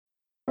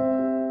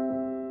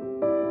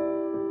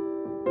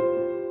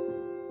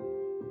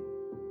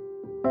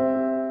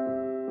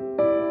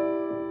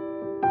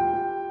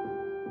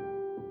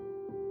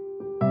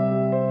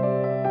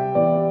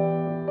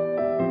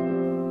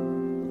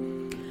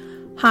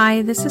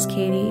Hi, this is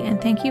Katie,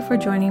 and thank you for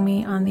joining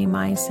me on the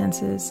My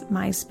Senses,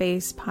 My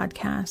Space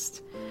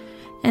podcast.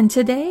 And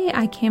today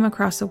I came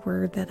across a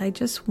word that I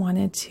just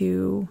wanted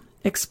to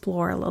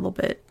explore a little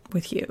bit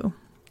with you.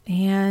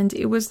 And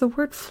it was the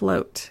word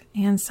float.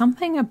 And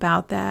something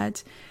about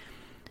that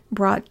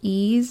brought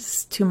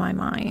ease to my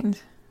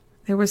mind.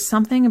 There was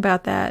something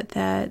about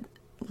that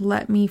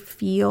let me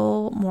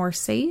feel more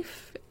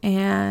safe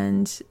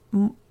and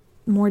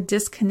more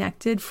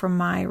disconnected from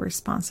my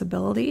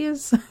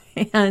responsibilities.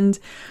 And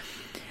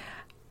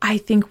I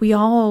think we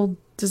all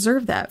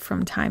deserve that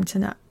from time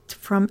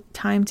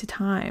to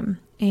time.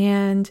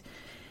 And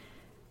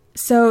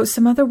so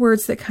some other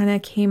words that kind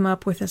of came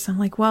up with this, I'm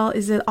like, well,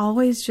 is it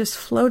always just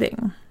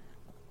floating?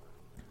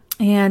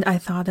 And I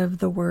thought of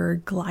the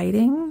word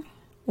gliding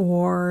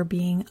or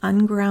being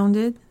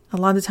ungrounded. A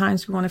lot of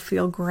times we want to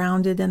feel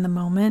grounded in the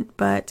moment,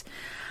 but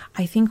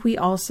I think we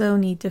also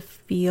need to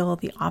feel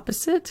the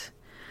opposite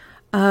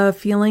of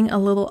feeling a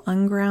little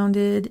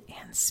ungrounded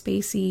and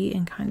spacey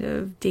and kind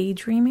of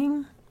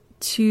daydreaming,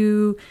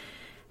 to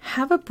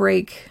have a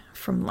break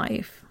from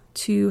life,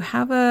 to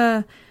have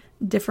a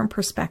different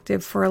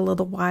perspective for a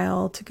little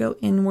while, to go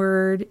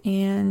inward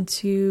and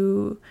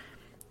to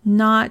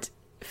not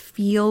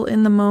feel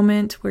in the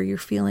moment where you're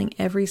feeling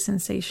every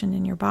sensation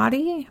in your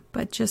body,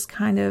 but just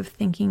kind of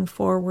thinking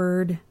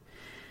forward,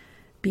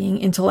 being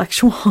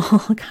intellectual,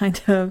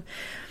 kind of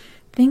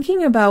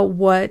thinking about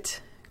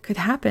what could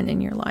happen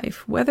in your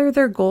life, whether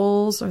they're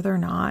goals or they're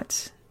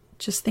not,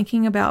 just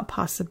thinking about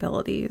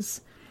possibilities,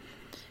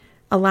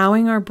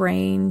 allowing our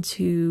brain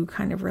to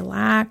kind of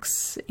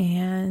relax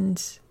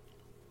and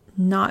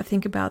not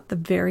think about the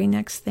very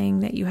next thing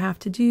that you have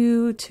to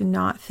do, to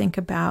not think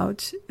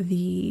about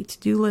the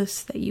to-do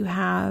list that you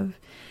have,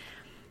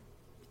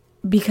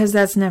 because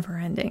that's never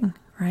ending,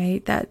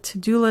 right? That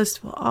to-do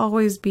list will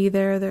always be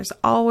there. There's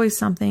always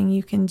something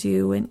you can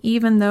do. And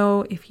even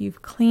though if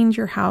you've cleaned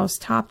your house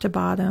top to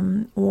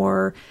bottom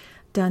or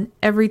done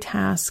every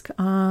task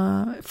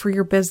for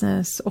your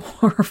business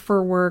or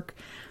for work,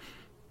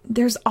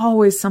 there's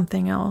always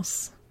something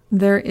else.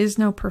 There is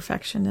no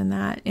perfection in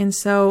that. And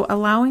so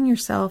allowing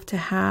yourself to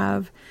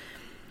have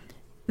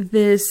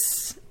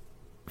this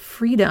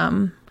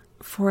freedom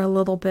for a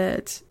little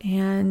bit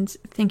and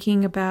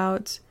thinking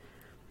about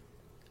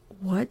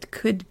what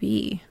could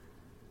be,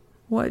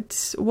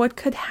 what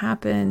could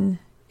happen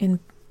in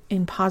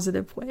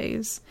positive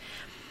ways.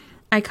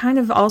 I kind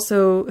of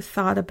also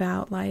thought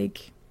about,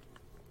 like,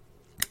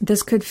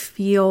 this could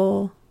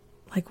feel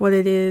like what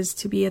it is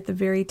to be at the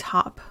very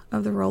top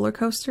of the roller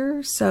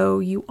coaster. So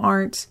you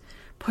aren't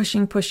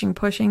pushing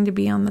to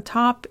be on the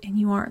top, and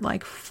you aren't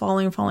like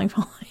falling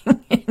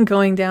and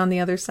going down the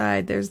other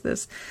side. There's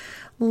this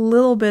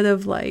little bit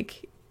of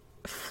like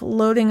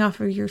floating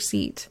off of your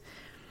seat.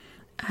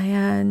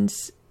 And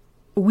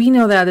we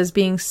know that as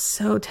being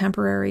so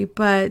temporary,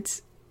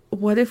 but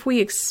what if we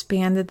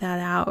expanded that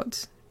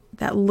out?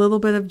 That little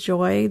bit of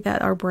joy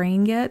that our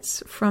brain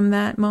gets from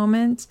that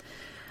moment,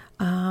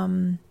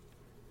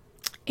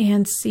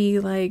 and see,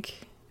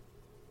 like,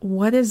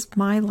 what is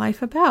my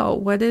life about?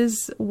 What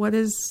is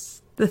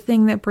the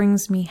thing that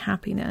brings me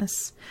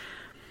happiness?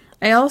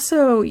 I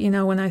also,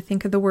 when I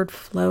think of the word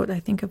float,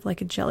 I think of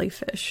like a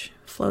jellyfish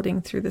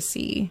floating through the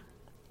sea.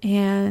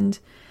 And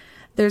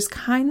there's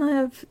kind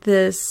of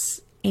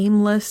this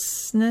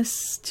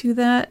aimlessness to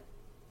that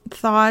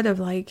thought of,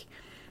 like,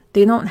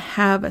 they don't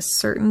have a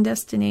certain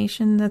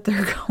destination that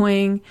they're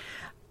going,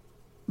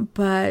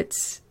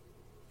 but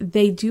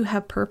they do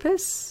have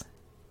purpose,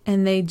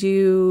 and they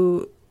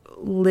do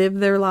live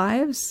their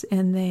lives,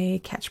 and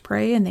they catch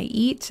prey, and they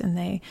eat, and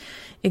they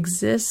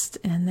exist,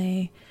 and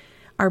they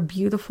are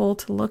beautiful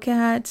to look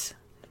at.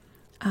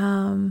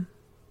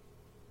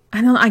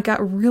 I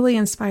got really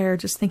inspired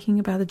just thinking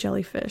about a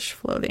jellyfish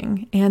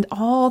floating and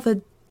all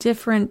the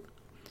different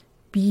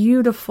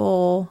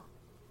beautiful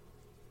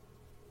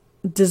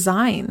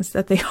designs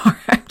that they are.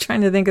 I'm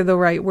trying to think of the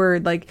right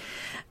word, like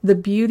the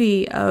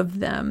beauty of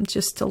them,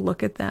 just to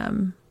look at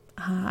them.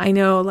 I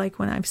know, like,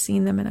 when I've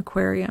seen them in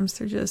aquariums,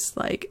 they're just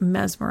like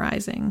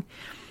mesmerizing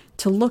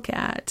to look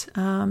at,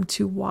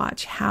 to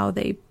watch how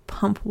they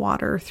pump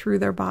water through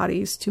their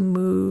bodies to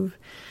move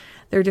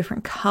their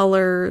different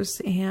colors,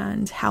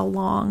 and how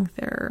long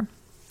their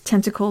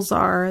tentacles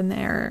are in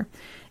there,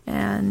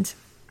 and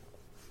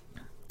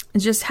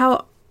just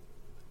how,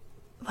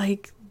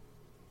 like,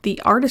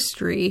 the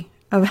artistry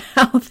of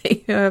how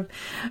they have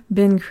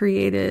been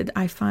created,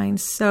 I find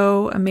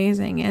so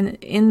amazing. And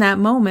in that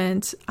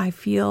moment, I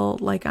feel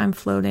like I'm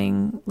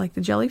floating like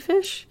the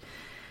jellyfish,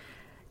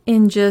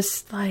 in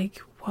just like,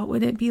 what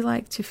would it be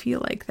like to feel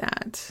like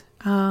that?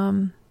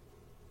 And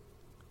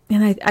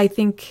I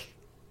think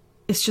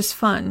it's just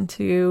fun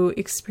to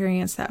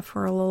experience that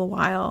for a little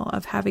while,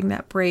 of having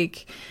that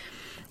break.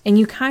 And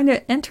you kind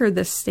of enter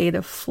this state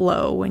of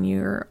flow when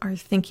you are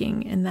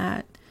thinking in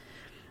that.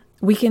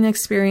 We can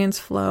experience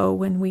flow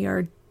when we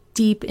are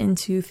deep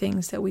into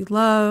things that we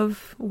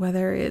love,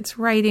 whether it's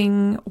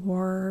writing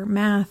or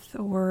math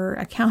or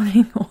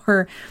accounting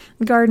or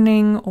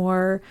gardening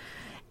or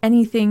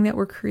anything that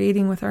we're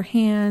creating with our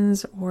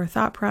hands or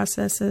thought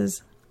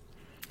processes.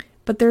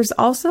 But there's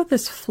also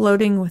this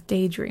floating with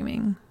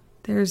daydreaming.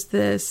 There's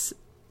this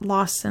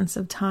lost sense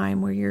of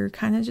time where you're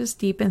kind of just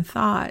deep in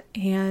thought.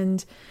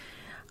 And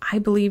I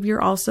believe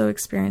you're also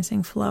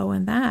experiencing flow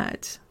in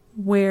that,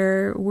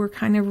 where we're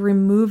kind of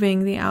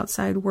removing the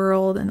outside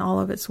world and all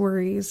of its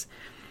worries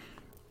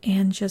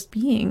and just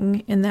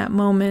being in that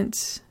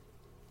moment.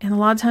 And a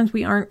lot of times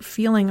we aren't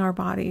feeling our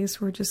bodies.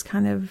 We're just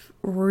kind of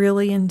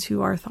really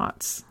into our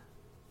thoughts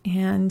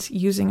and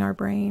using our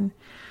brain.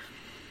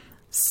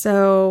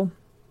 So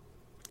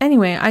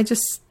anyway, I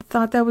just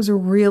thought that was a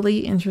really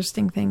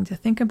interesting thing to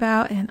think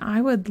about. And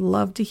I would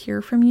love to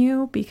hear from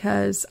you,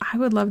 because I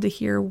would love to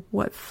hear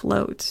what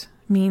float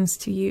means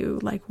to you.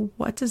 Like,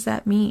 what does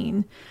that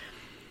mean?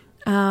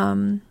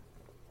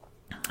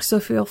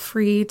 So feel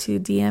free to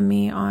DM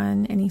me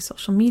on any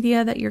social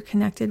media that you're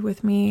connected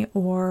with me,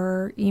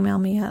 or email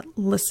me at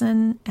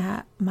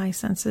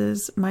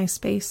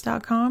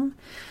listen@mysensesmyspace.com.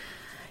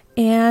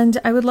 And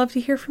I would love to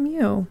hear from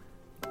you.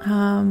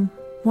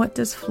 What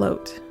does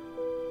float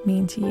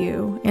mean to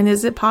you? And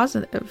is it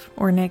positive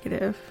or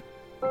negative?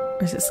 Or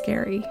is it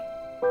scary?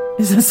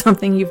 Is it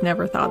something you've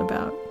never thought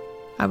about?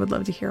 I would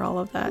love to hear all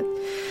of that.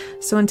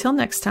 So until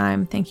next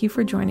time, thank you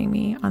for joining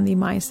me on the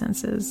My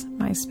Senses,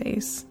 My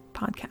Space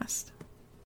podcast.